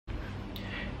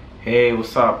Hey,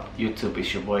 what's up YouTube?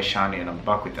 It's your boy Shani and I'm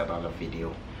back with another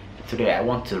video. Today I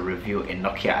want to review a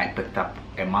Nokia I picked up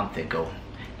a month ago.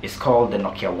 It's called the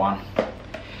Nokia 1.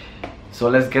 So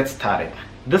let's get started.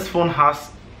 This phone has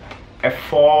a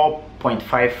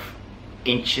 4.5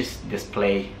 inches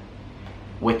display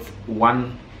with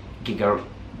 1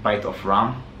 gigabyte of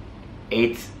RAM,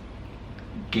 8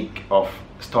 gig of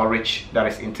storage, that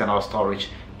is internal storage.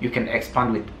 You can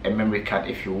expand with a memory card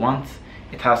if you want.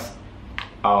 It has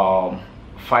 5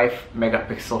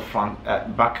 megapixel front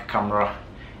back camera,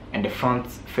 and the front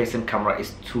facing camera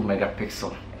is 2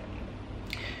 megapixel.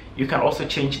 You can also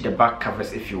change the back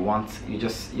covers if you want. You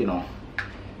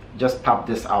just pop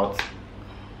this out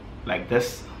like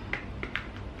this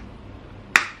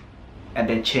and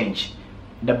then change.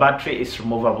 The battery is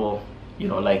removable,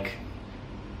 like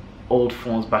old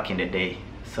phones back in the day,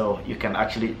 so you can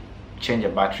actually change a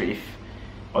battery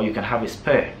or you can have a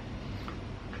spare.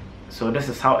 So this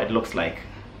is how it looks like.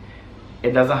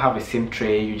 It doesn't have a SIM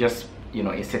tray. You just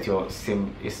insert your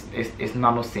SIM. It's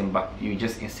nano SIM, but you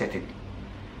just insert it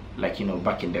like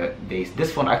back in the days.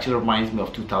 This phone actually reminds me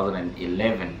of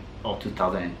 2011 or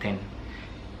 2010.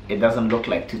 It doesn't look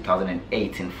like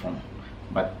 2018 phone,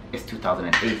 but it's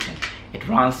 2018. It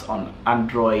runs on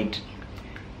Android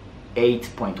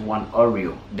 8.1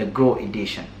 Oreo, the Go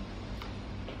edition.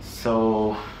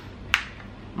 So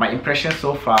my impression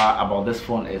so far about this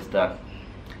phone is that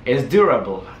it's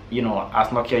durable. As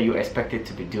Nokia, you expect it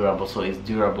to be durable, so it's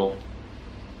durable.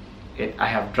 I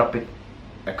have dropped it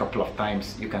a couple of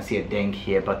times. You can see a dent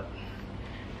here, but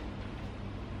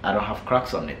I don't have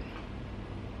cracks on it.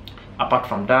 Apart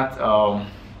from that,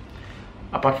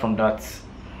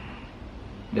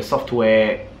 the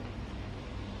software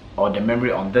or the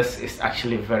memory on this is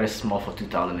actually very small for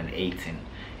 2018.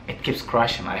 It keeps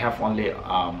crashing. I have only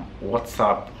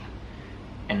WhatsApp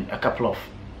and a couple of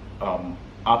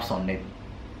apps on it,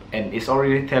 and it's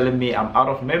already telling me I'm out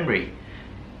of memory.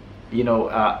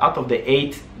 Out of the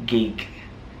 8 gig,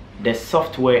 the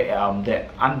software, the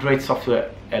Android software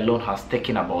alone has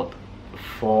taken about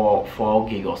 4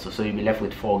 gig or so you'll be left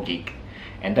with 4 gig,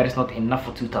 and that is not enough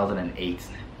for 2008.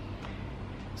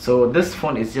 So this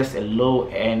phone is just a low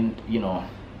end,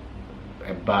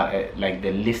 like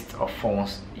the list of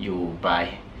phones you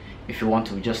buy if you want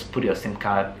to just put your SIM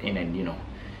card in and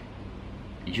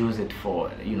use it for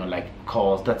like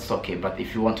calls. That's okay. But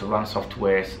if you want to run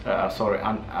softwares,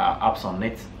 apps on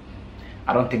it,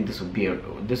 I don't think this would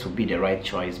be the right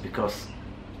choice, because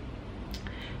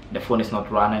the phone is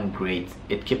not running great.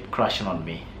 It kept crashing on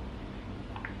me.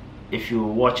 If you're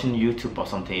watching YouTube or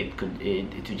something,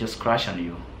 it will just crash on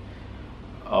you.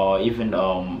 Or even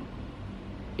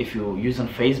if you're using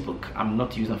Facebook. I'm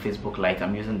not using Facebook Lite.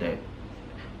 I'm using the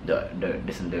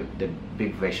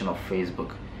big version of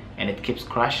Facebook, and it keeps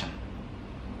crashing.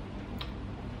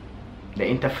 The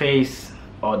interface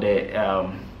or the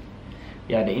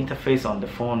interface on the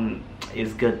phone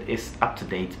is good. It's up to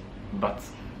date, but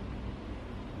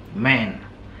man,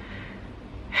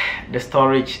 the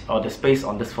storage or the space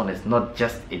on this phone is not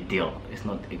just a deal. It's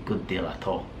not a good deal at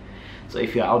all. So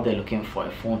if you're out there looking for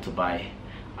a phone to buy,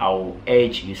 I'll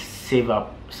urge you save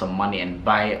up some money and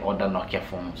buy other Nokia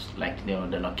phones, like the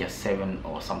Nokia 7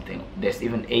 or something. There's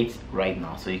even 8 right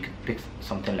now, so you could pick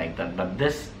something like that. But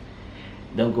this,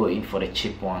 don't go in for the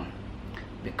cheap one,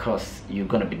 because you're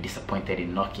gonna be disappointed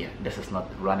in Nokia. This is not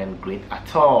running great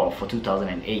at all for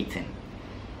 2018.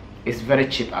 It's very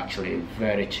cheap, actually,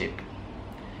 very cheap.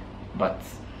 But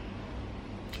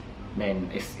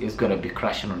man, it's gonna be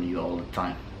crashing on you all the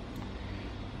time.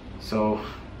 So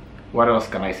what else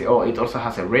can I say? Oh, it also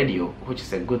has a radio, which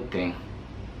is a good thing,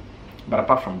 but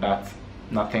apart from that,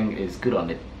 nothing is good on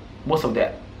it. Most of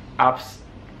the apps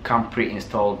come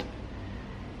pre-installed,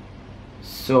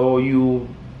 so you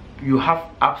have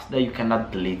apps that you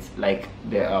cannot delete, like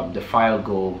the File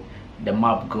Go, the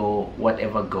Map Go,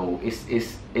 whatever Go.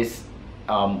 Is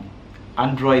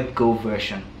Android Go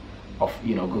version of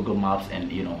Google Maps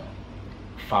and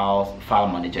file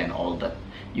manager and all that.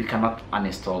 You cannot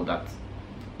uninstall that.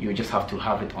 You just have to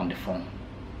have it on the phone.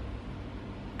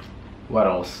 What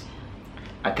else?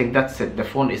 I think that's it. The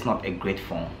phone is not a great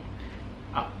phone.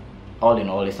 All in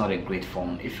all, it's not a great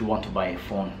phone. If you want to buy a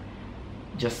phone,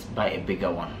 just buy a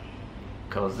bigger one,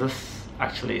 because this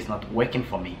actually is not working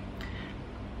for me.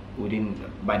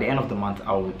 By the end of the month,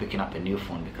 I will be picking up a new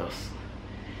phone because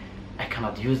I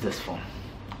cannot use this phone.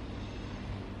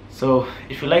 So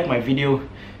if you like my video,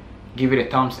 give it a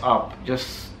thumbs up.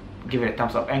 Just give it a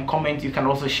thumbs up and comment. You can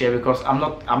also share, because I'm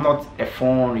not a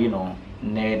phone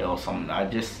nerd or something. I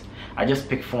just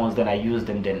pick phones, then I use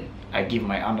them, then I give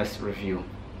my honest review.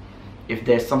 If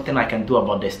there's something I can do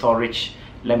about the storage,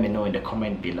 let me know in the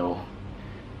comment below,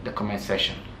 the comment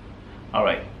section. All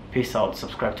right, peace out.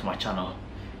 Subscribe to my channel.